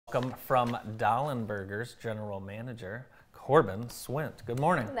Welcome from Dollenberger's General Manager, Corbin Swint. Good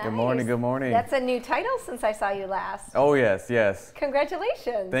morning. Nice. Good morning, good morning. That's a new title since I saw you last. Oh, yes, yes.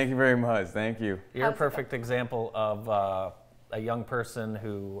 Congratulations. Thank you very much. Thank you. You're a perfect example of a young person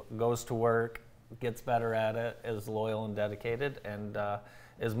who goes to work, gets better at it, is loyal and dedicated, and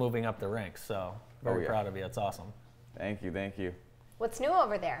is moving up the ranks. So very proud of you. It's awesome. Thank you, thank you. What's new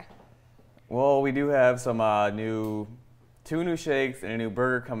over there? Well, we do have some two new shakes and a new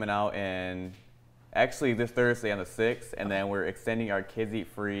burger coming out, and actually this Thursday on the 6th, and then we're extending our Kids Eat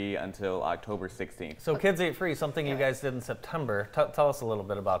Free until October 16th. So Kids Eat Free, something you guys did in September. Tell us a little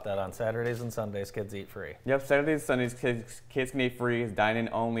bit about that. On Saturdays and Sundays, Kids Eat Free. Yep, Saturdays and Sundays, kids can eat free. It's dine-in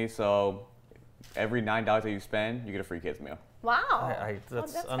only, so every $9 that you spend, you get a free kids meal. Wow.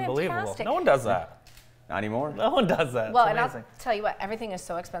 That's that's unbelievable. fantastic. No one does that. Not anymore. No one does that. Well, It's and amazing. I'll tell you what, everything is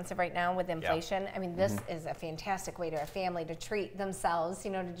so expensive right now with inflation. I mean, this is a fantastic way to a family to treat themselves,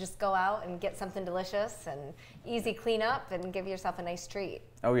 you know, to just go out and get something delicious and easy cleanup and give yourself a nice treat.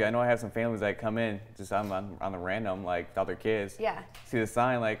 Oh yeah, I know I have some families that come in just on the random, like without their kids. Yeah. See the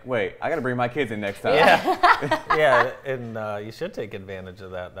sign, like, wait, I gotta bring my kids in next time. Yeah, yeah, and you should take advantage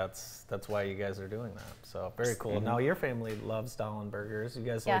of that. That's why you guys are doing that. So very cool. Now your family loves Dollenbergers. You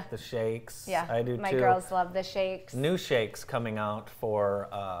guys like the shakes. Yeah, I do my too. girls love the shakes. New shakes coming out for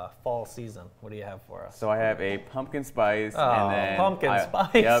fall season. What do you have for us? So I have a pumpkin spice, Oh, and then pumpkin spice.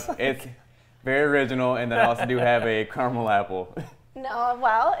 Yep, it's very original, and then I also do have a caramel apple. No,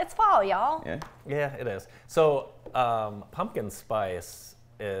 well, it's fall, y'all. Yeah. Yeah, it is. So pumpkin spice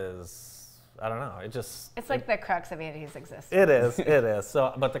is, I don't know. It's like the crux of Andy's existence. It is. It is.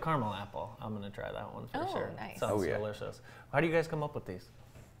 So, but the caramel apple, I'm gonna try that one for sure. Nice. Sounds delicious. How do you guys come up with these?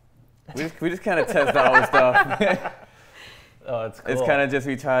 We just kind of test out all the stuff. Oh, it's cool. It's kind of just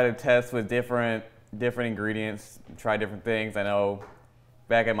we try to test with different ingredients, try different things. I know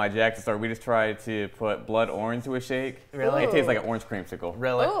back at my Jackson store, we just tried to put blood orange to a shake. Really? It tastes like an orange creamsicle.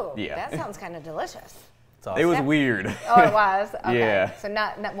 Really? Ooh, Yeah. that sounds kind of delicious. It's awesome. It was weird. Oh, it was? Okay. Yeah. So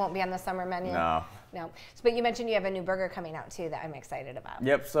that won't be on the summer menu? No. No. So, but you mentioned you have a new burger coming out too that I'm excited about.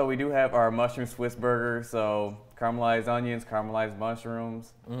 Yep, so we do have our mushroom Swiss burger, so caramelized onions, caramelized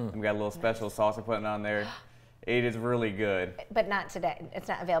mushrooms. We got a little special sauce we're putting on there. It is really good. But not today. It's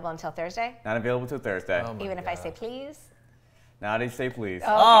not available until Thursday? Not available till Thursday. Oh my Even if I say gosh. please? Now they say please. Oh,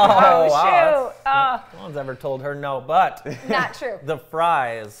 wow. wow. Shoot. Oh, No one's ever told her no, but not true. the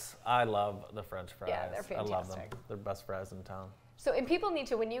fries, I love the French fries. Yeah, they're I love them. fantastic. They're the best fries in town. So, and people need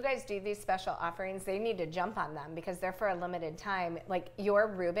to, when you guys do these special offerings, they need to jump on them because they're for a limited time. Like your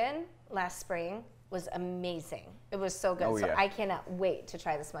Reuben last spring was amazing. It was so good. Oh, So yeah. I cannot wait to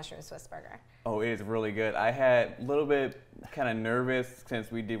try this mushroom Swiss burger. Oh, it is really good. I had a little bit kind of nervous since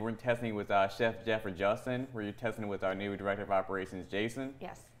we're testing with Chef Jeff or Justin. We're testing with our new Director of Operations, Jason.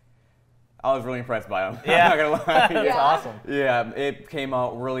 Yes. I was really impressed by him. Yeah. I'm not gonna lie. It's awesome. Yeah, it came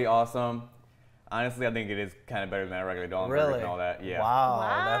out really awesome. Honestly, I think it is kind of better than that regular Dollenberger Really? and all that. Yeah. Wow,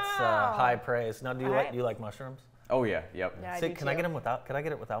 that's Wow. high praise. Now, do you like mushrooms? Oh yeah. Yep. Yeah, I See, do can I too. get them without? Could I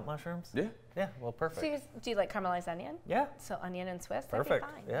get it without mushrooms? Yeah. Yeah. Well, perfect. So do you like caramelized onion? Yeah. So onion and Swiss? That'd be Perfect.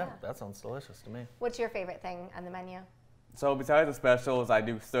 fine, Yeah, that sounds delicious to me. What's your favorite thing on the menu? So besides the specials, I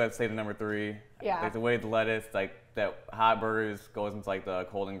do still have to say the number 3. Yeah. Like the way the lettuce, like that hot burgers goes into like the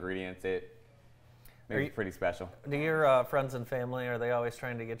cold ingredients. It makes it pretty special. Do your friends and family, are they always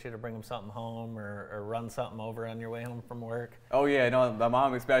trying to get you to bring them something home or run something over on your way home from work? Oh yeah, no, my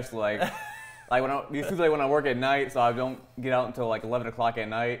mom especially like. Like usually when I work at night, so I don't get out until like 11 o'clock at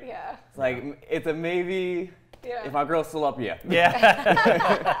night. Yeah. It's like it's a maybe. Yeah. If my girl's still up, yeah.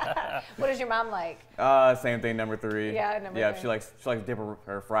 Yeah. What is your mom like? Same thing, number 3. Yeah, number Yeah, 3. she likes to dip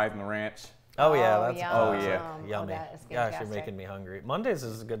her fries in the ranch. Oh yeah, that's yum. Oh, yeah. Yummy. that is Gosh, you're fantastic. making me hungry. Mondays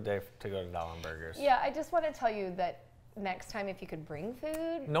is a good day to go to Dollenberger's. Yeah, I just want to tell you that next time if you could bring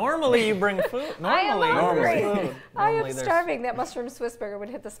food. Normally you bring food. I am Normally you bring hungry. food. I am Normally there's- starving. That mushroom Swiss burger would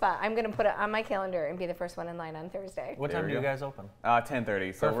hit the spot. I'm going to put it on my calendar and be the first one in line on Thursday. What There time we do you go. guys open?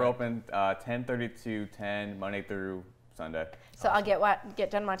 10:30. So we're Perfect. open 10:30 to 10 Monday through Sunday. So I'll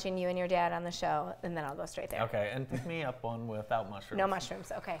get done watching you and your dad on the show, and then I'll go straight there. Okay, and pick me up one without mushrooms. No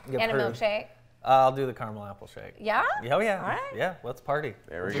mushrooms. Okay. Get And a approved. milkshake. I'll do the caramel apple shake. Yeah? Oh yeah. All right. Yeah, let's party.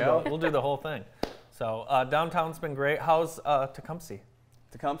 There we We'll go. We'll do the whole thing. So downtown's been great. How's Tecumseh?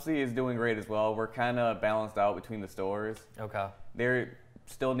 Tecumseh is doing great as well. We're kind of balanced out between the stores. Okay. They're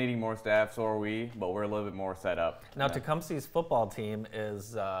still needing more staff, so are we, but we're a little bit more set up. Now Tecumseh's football team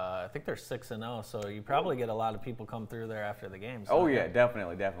is, I think they're 6-0, so you probably get a lot of people come through there after the games. Oh yeah,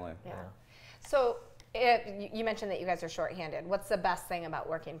 definitely. Yeah. So you mentioned that you guys are shorthanded. What's the best thing about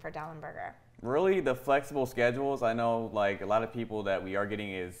working for Dollenberger? Really, the flexible schedules. I know, like a lot of people that we are getting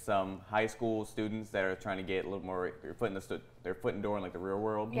is some high school students that are trying to get a little more their foot in the door in like the real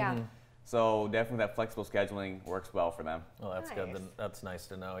world. Yeah. So definitely that flexible scheduling works well for them. Well, that's good. Then that's nice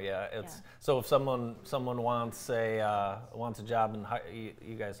to know. Yeah, it's Yeah. so if someone wants wants a job and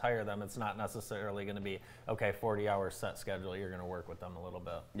you guys hire them, it's not necessarily going to be okay 40-hour set schedule. You're going to work with them a little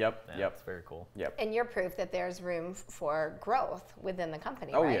bit. Yep. Yeah, Yep. It's very cool. Yep. And you're proof that there's room for growth within the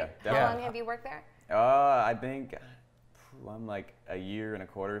company, Oh, right? yeah, How definitely. long have you worked there? I think I'm like a year and a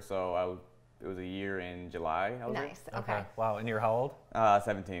quarter. So it was a year in July. I was there. Nice. Okay. Wow. And you're how old?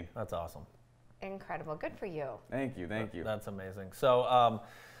 17. That's awesome. Incredible. Good for you. Thank you. Thank you. That's amazing. So,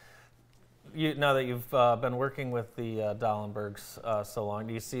 now that you've been working with the Dahlenbergs so long,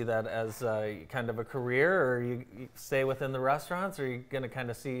 do you see that as kind of a career, or you stay within the restaurants, or are you going to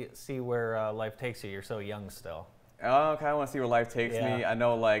kind of see where life takes you? You're so young still. I kind of want to see where life takes Yeah. me. I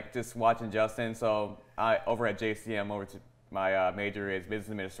know, like, just watching Justin. So over at JC, I'm over to my major is business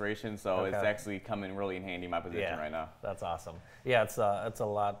administration. So it's Okay. actually coming really in handy in my position right now. That's awesome. Yeah, it's a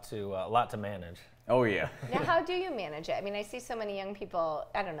lot to manage. Oh yeah. Now, how do you manage it? I mean, I see so many young people,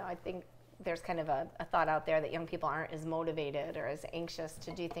 I don't know, I think there's kind of a thought out there that young people aren't as motivated or as anxious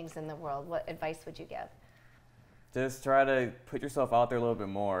to do things in the world. What advice would you give? Just try to put yourself out there a little bit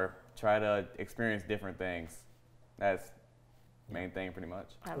more. Try to experience different things. That's the main thing, pretty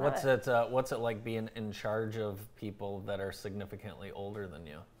much. I love What's it like being in charge of people that are significantly older than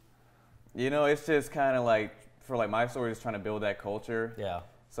you? You know, it's just kind of like, for like my story, just trying to build that culture. Yeah.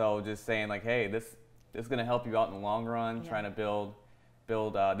 So just saying like, hey, this is going to help you out in the long run. Yeah. Trying to build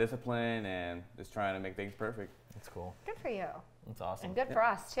discipline and just trying to make things perfect. That's cool. Good for you. That's awesome. And good for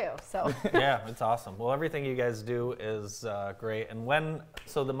us, too. So Yeah, it's awesome. Well, everything you guys do is great. And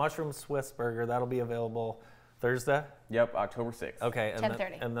so the mushroom Swiss burger, that'll be available Thursday? Yep, October 6th. Okay. And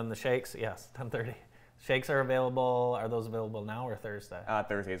 10:30. And then the shakes, yes, 10:30. Shakes are available. Are those available now or Thursday?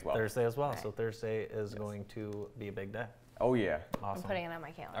 Thursday as well. Thursday as well. Right. So Thursday is going to be a big day. Oh yeah. Awesome. I'm putting it on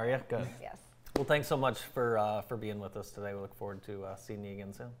my calendar. Are you? Good. Yes. Well, thanks so much for being with us today. We look forward to seeing you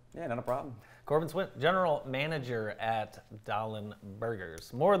again soon. Yeah, not a problem. Corbin Swint, General Manager at Dahlen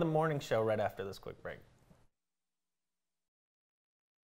Burgers. More of the morning show right after this quick break.